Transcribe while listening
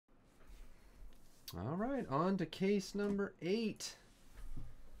All right, on to case number 8.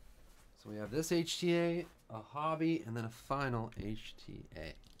 So we have this HTA, a hobby, and then a final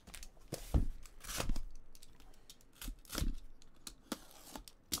HTA.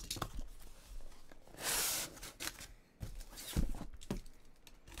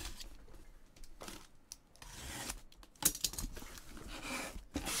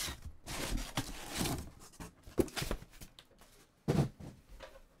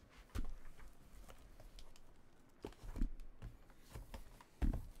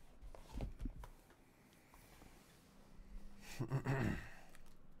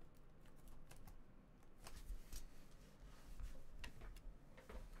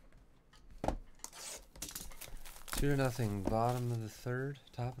 Two to nothing, bottom of the third,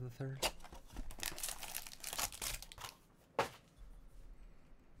 top of the third.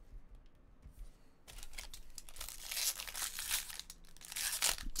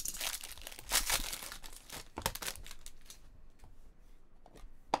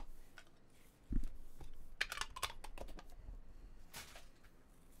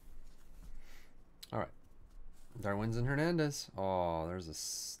 All right, Darwin's and Hernandez. Oh, there's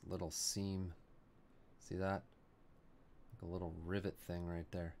a little seam. See that? Like a little rivet thing right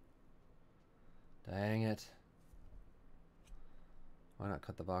there. Dang it. Why not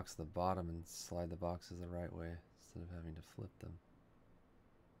cut the box to the bottom and slide the boxes the right way instead of having to flip them?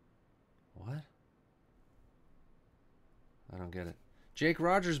 What? I don't get it. Jake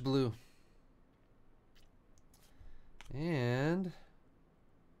Rogers blue. And...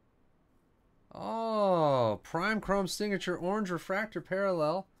 oh, Prime Chrome Signature Orange Refractor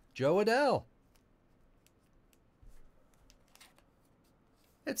Parallel, Joe Adell.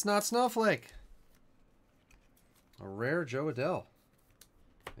 It's not Snowflake. A rare Joe Adell.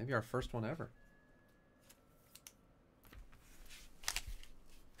 Maybe our first one ever.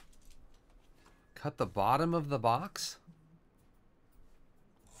 Cut the bottom of the box.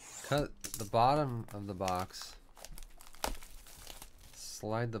 Cut the bottom of the box.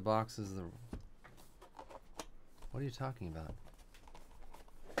 Slide the boxes the... what are you talking about?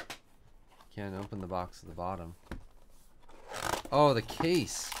 Can't open the box at the bottom. Oh, the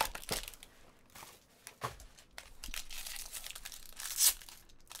case.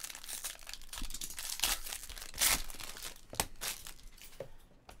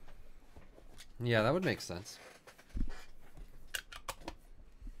 Yeah, that would make sense.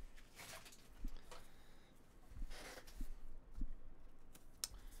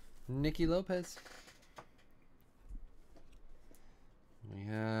 Nicky Lopez. We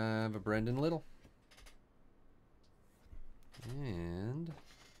have a Brendan Little. And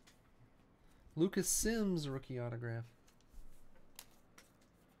Lucas Sims rookie autograph.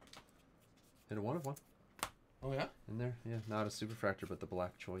 Hit a 1 of 1. Oh yeah? In there, yeah. Not a superfractor, but the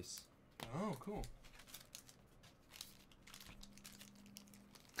black choice. Oh, cool.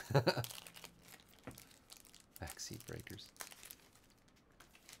 Backseat breakers.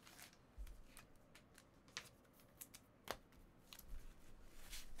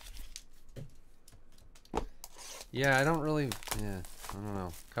 Yeah, I don't really, yeah, I don't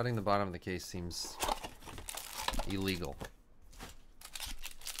know. Cutting the bottom of the case seems illegal.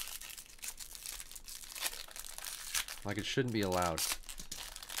 Like it shouldn't be allowed.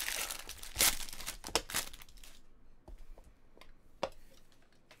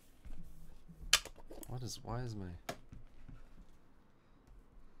 Why is my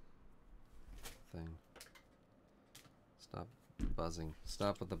thing? Stop buzzing.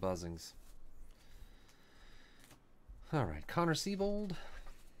 Stop with the buzzings. All right, Connor Siebold.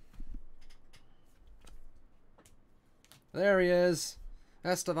 There he is.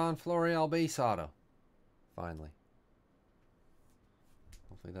 Estevan Florial base auto. Finally.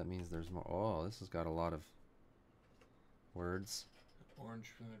 Hopefully that means there's more. Oh, this has got a lot of words.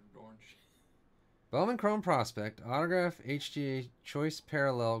 Orange, orange. Bowman Chrome Prospect, Autograph HTA Choice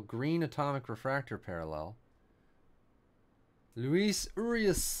Parallel, Green Atomic Refractor Parallel. Luis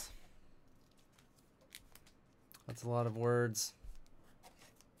Urias. That's a lot of words.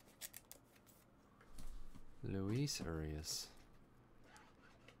 Luis Urias.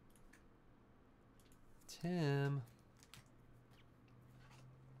 Tim.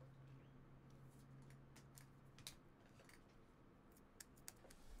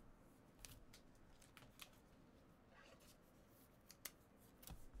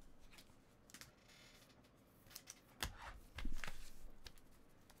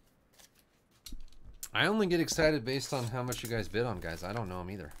 I only get excited based on how much you guys bid on, guys. I don't know them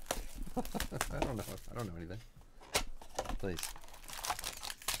either. I don't know anything. Please.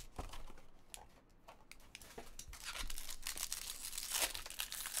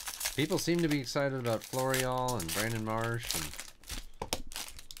 People seem to be excited about Florial and Brandon Marsh and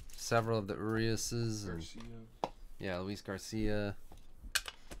several of the Uriases. And, yeah, Luis Garcia.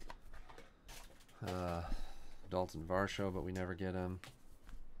 Dalton Varsho, but we never get him.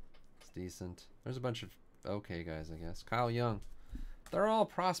 It's decent. There's a bunch of okay guys, I guess. Kyle Young. They're all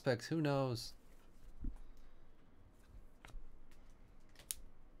prospects. Who knows?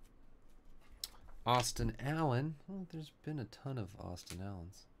 Austin Allen. Well, there's been a ton of Austin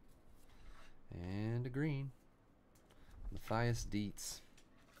Allens. And a green. Matthias Dietz.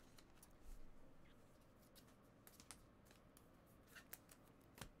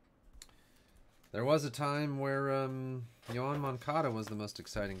 There was a time where Yohan Moncada was the most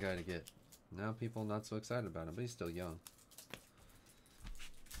exciting guy to get. Now people not so excited about him, but he's still young.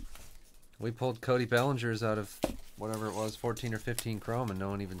 We pulled Cody Bellinger's out of whatever it was, 14 or 15 chrome, and no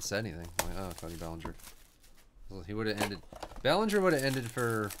one even said anything. I'm like, oh, Cody Bellinger. Well, he would have ended. Bellinger would have ended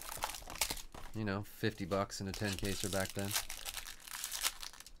for, you know, $50 in a 10-caser back then.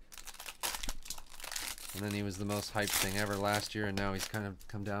 And then he was the most hyped thing ever last year, and now he's kind of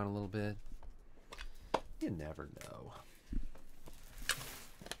come down a little bit. You never know.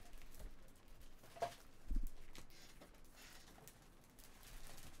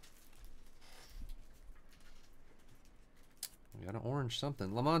 We got an orange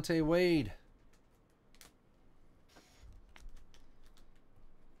something. Lamonte Wade.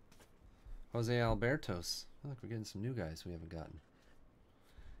 Jose Albertos. Look, we're getting some new guys we haven't gotten.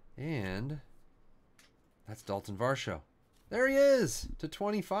 And that's Dalton Varsho. There he is! To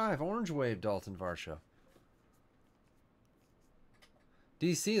 25. Orange Wave Dalton Varsho.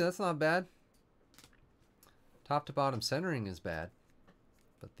 DC, that's not bad. Top to bottom centering is bad.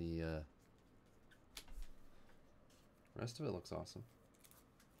 But the rest of it looks awesome.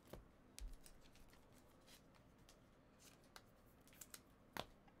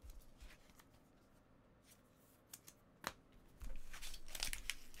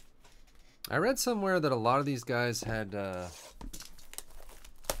 I read somewhere that a lot of these guys had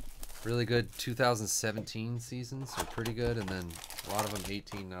really good 2017 seasons, so pretty good, and then a lot of them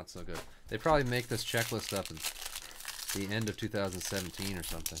 18 not so good. They probably make this checklist up at the end of 2017 or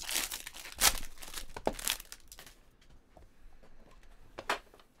something.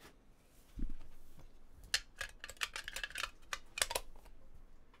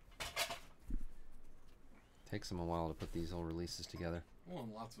 Takes them a while to put these old releases together. Well,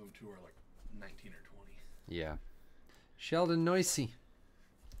 and lots of them too are like 19 or 20. Yeah. Sheldon Noisy.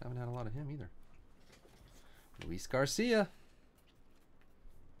 Haven't had a lot of him either. Luis Garcia.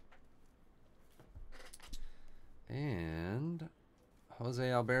 And Jose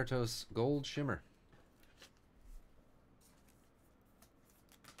Alberto's Gold Shimmer.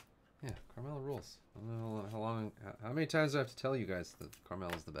 Yeah, Carmelo rules. I don't know how many times do I have to tell you guys that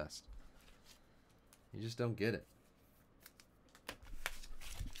Carmelo's the best? You just don't get it.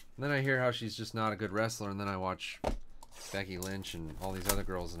 And then I hear how she's just not a good wrestler, and then I watch Becky Lynch and all these other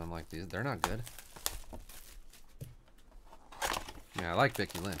girls, and I'm like, they're not good. Yeah, I like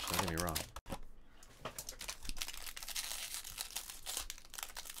Becky Lynch, don't get me wrong.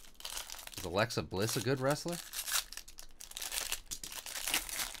 Is Alexa Bliss a good wrestler?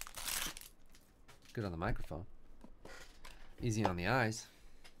 Good on the microphone. Easy on the eyes.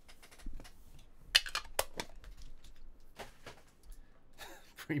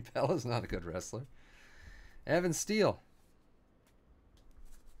 Brie Bella's not a good wrestler. Evan Steele.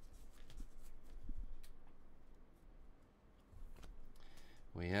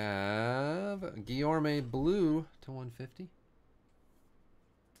 We have Guillaume Blue to 150.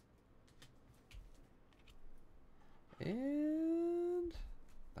 And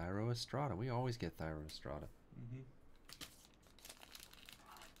Thyro Estrada. We always get Thyro Estrada. Mm-hmm.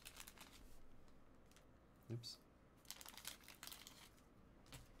 Oops.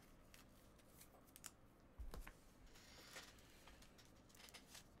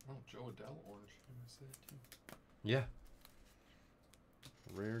 Oh, Joe Adele orange. I missed that too. Yeah.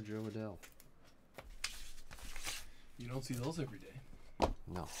 Rare Joe Adele. You don't see those every day.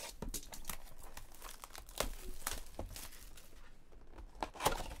 No.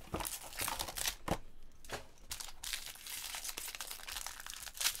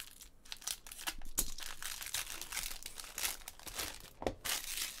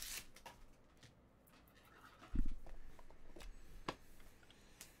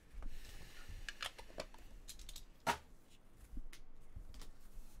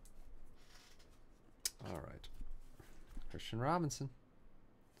 Robinson.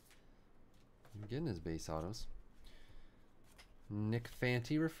 I'm getting his base autos. Nick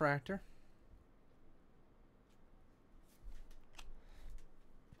Fanti refractor.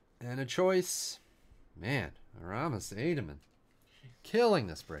 And a choice. Man, Aramis Ademan. Killing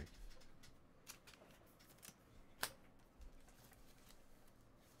this break.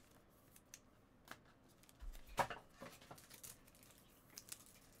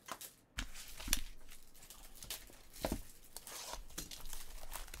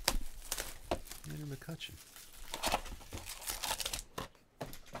 Andrew McCutcheon.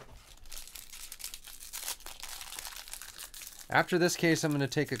 After this case, I'm going to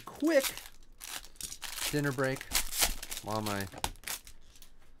take a quick dinner break while my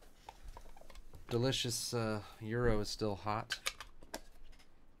delicious Euro is still hot.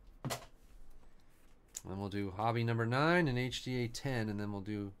 Then we'll do hobby number 9 and HTA 10, and then we'll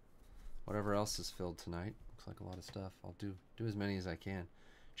do whatever else is filled tonight. Looks like a lot of stuff. I'll do as many as I can.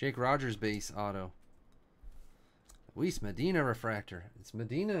 Jake Rogers base auto. Luis Medina refractor. It's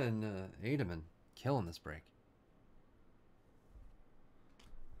Medina and Ademan killing this break.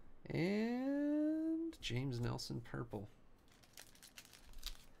 And James Nelson purple.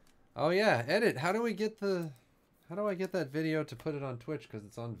 Oh yeah, edit. How do I get that video to put it on Twitch? Because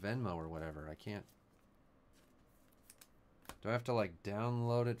it's on Venmo or whatever. I can't. Do I have to like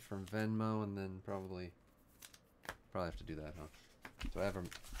download it from Venmo and then probably have to do that, huh? Do I have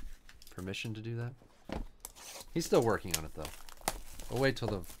permission to do that? He's still working on it though. We'll wait till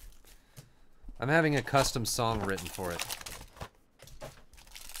the. I'm having a custom song written for it.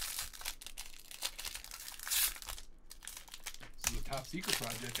 This is a top secret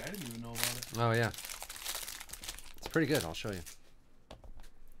project. I didn't even know about it. Oh yeah, it's pretty good. I'll show you.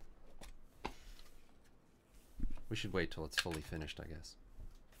 We should wait till it's fully finished, I guess.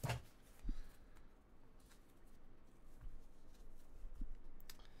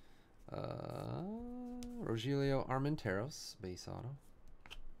 Rogelio Armenteros, base auto.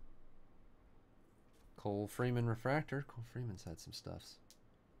 Cole Freeman refractor. Cole Freeman's had some stuffs.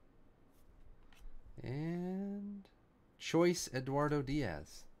 And choice Eduardo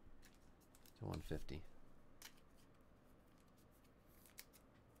Diaz to 150.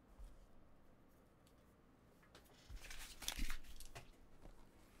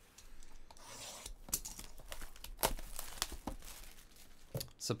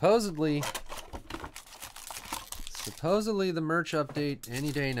 Supposedly the merch update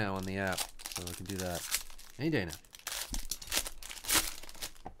any day now on the app, so we can do that any day now.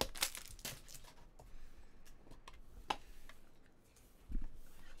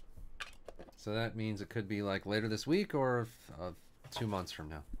 So that means it could be like later this week or 2 months from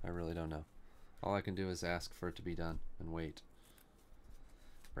now. I really don't know. All I can do is ask for it to be done and wait.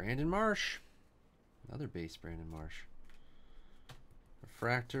 Brandon Marsh, another base Brandon Marsh.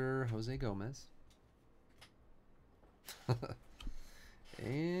 Refractor, Jose Gomez.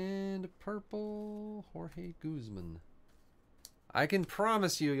 And purple, Jorge Guzman. I can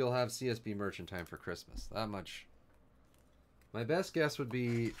promise you'll have CSB merch in time for Christmas. That much. My best guess would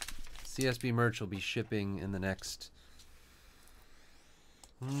be CSB merch will be shipping in the next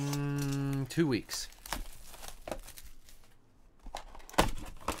 2 weeks.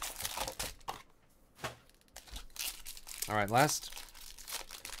 All right, last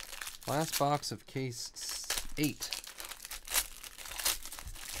box of case 8.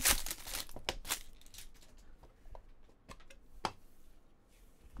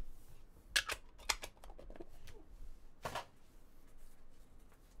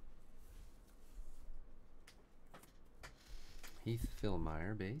 Heath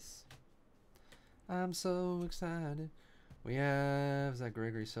Philmeyer base. I'm so excited. We have, is that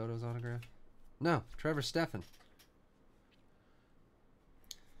Gregory Soto's autograph? No, Trevor Stephan.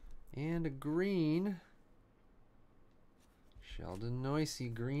 And a green. Sheldon Noisy,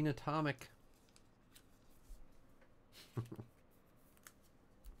 green atomic.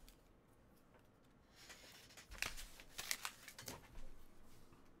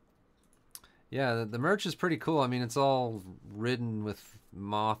 Yeah, the merch is pretty cool. I mean, it's all ridden with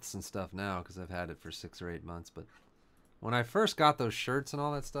moths and stuff now because I've had it for 6 or 8 months. But when I first got those shirts and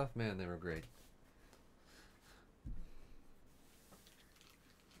all that stuff, man, they were great.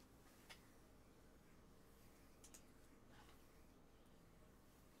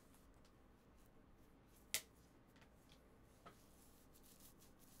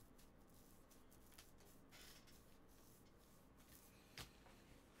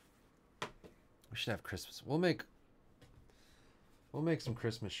 We should have Christmas. We'll make some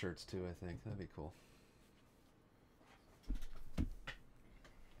Christmas shirts too, I think. That'd be cool.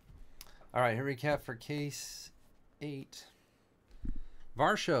 All right, here we recap for case 8.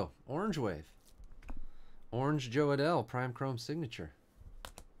 Varsho, Orange Wave. Orange Joe Adell, Prime Chrome Signature.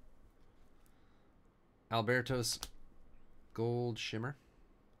 Alberto's Gold Shimmer.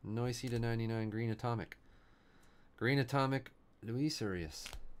 Noisy to 99, Green Atomic. Green Atomic, Luis Urias.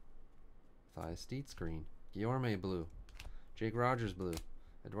 Thias Dietz green. Guillorme blue. Jake Rogers blue.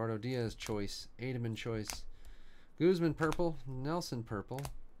 Eduardo Diaz choice. Ademan choice. Guzman purple. Nelson purple.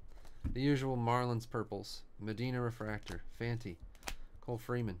 The usual Marlins purples. Medina refractor. Fanti. Cole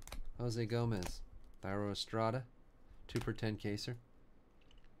Freeman. Jose Gomez. Thairo Estrada. 2/10 caser.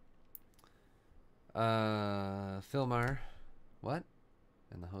 Phil Meyer. What?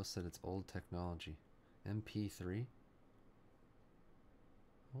 And the host said it's old technology. MP3?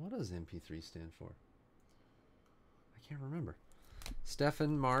 What does MP3 stand for? I can't remember.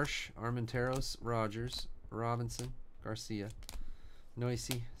 Stefan, Marsh, Armenteros, Rogers, Robinson, Garcia,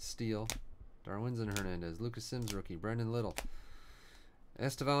 Noisy, Steele, Darwinzon Hernandez, Lucas Sims rookie, Brendan Little,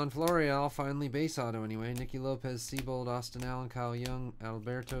 Estevan Florial, finally base auto anyway, Nicky Lopez, Seabold, Austin Allen, Kyle Young,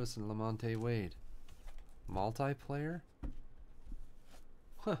 Albertos, and Lamonte Wade. Multiplayer?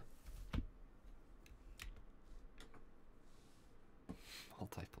 Huh.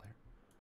 Multiplayer.